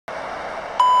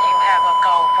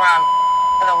from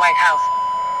the White House.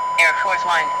 Airforce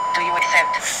One, do you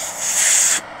accept?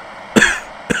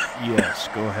 Yes,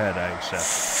 go ahead, I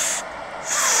accept.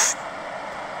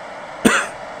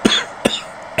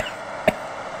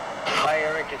 Hi,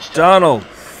 Eric. It's Donald,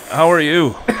 how are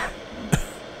you?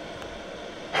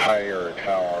 Hi, Eric.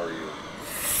 How are you?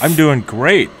 I'm doing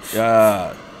great.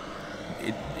 Donald,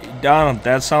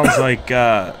 that sounds like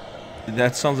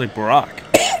Barack.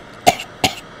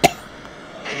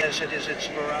 Yes, it is. It's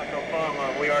Barrack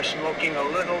Obama. We are smoking a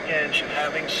little ganj and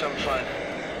having some fun.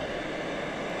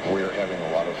 We're having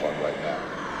a lot of fun right now.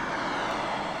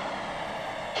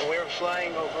 We're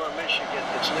flying over Michigan.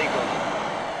 It's legal.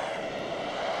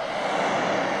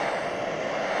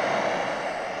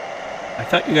 I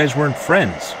thought you guys weren't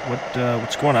friends.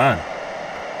 What's going on?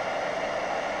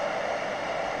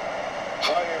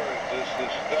 Hi, Eric. This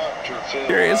is Dr. Phil.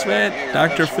 Serious, man?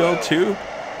 Dr. Phil too?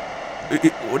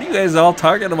 What are you guys all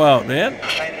talking about, man?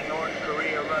 China, North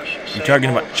Korea, Russia. You're talking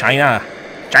about China.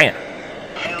 China.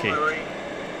 Okay. Hillary.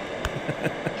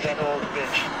 That old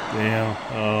bitch. Damn.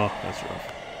 Oh, that's rough.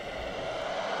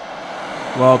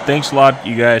 Well, thanks a lot,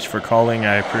 you guys, for calling.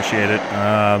 I appreciate it.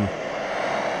 I'm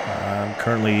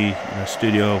currently in the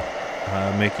studio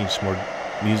making some more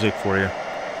music for you.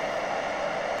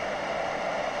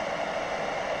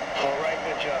 All right,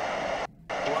 good job.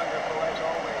 Wonderful as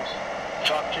always.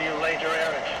 Talk to you later,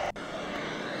 Eric.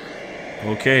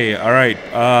 Okay, all right.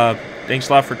 Thanks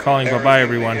a lot for calling. Bye-bye,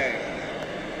 everyone.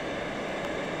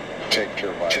 Take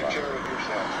care, bye. Take care of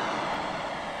yourself.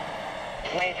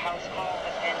 White House call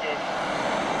has ended.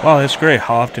 Wow, that's great.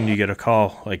 How often do you get a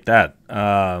call like that?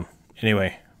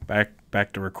 Anyway,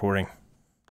 back to recording.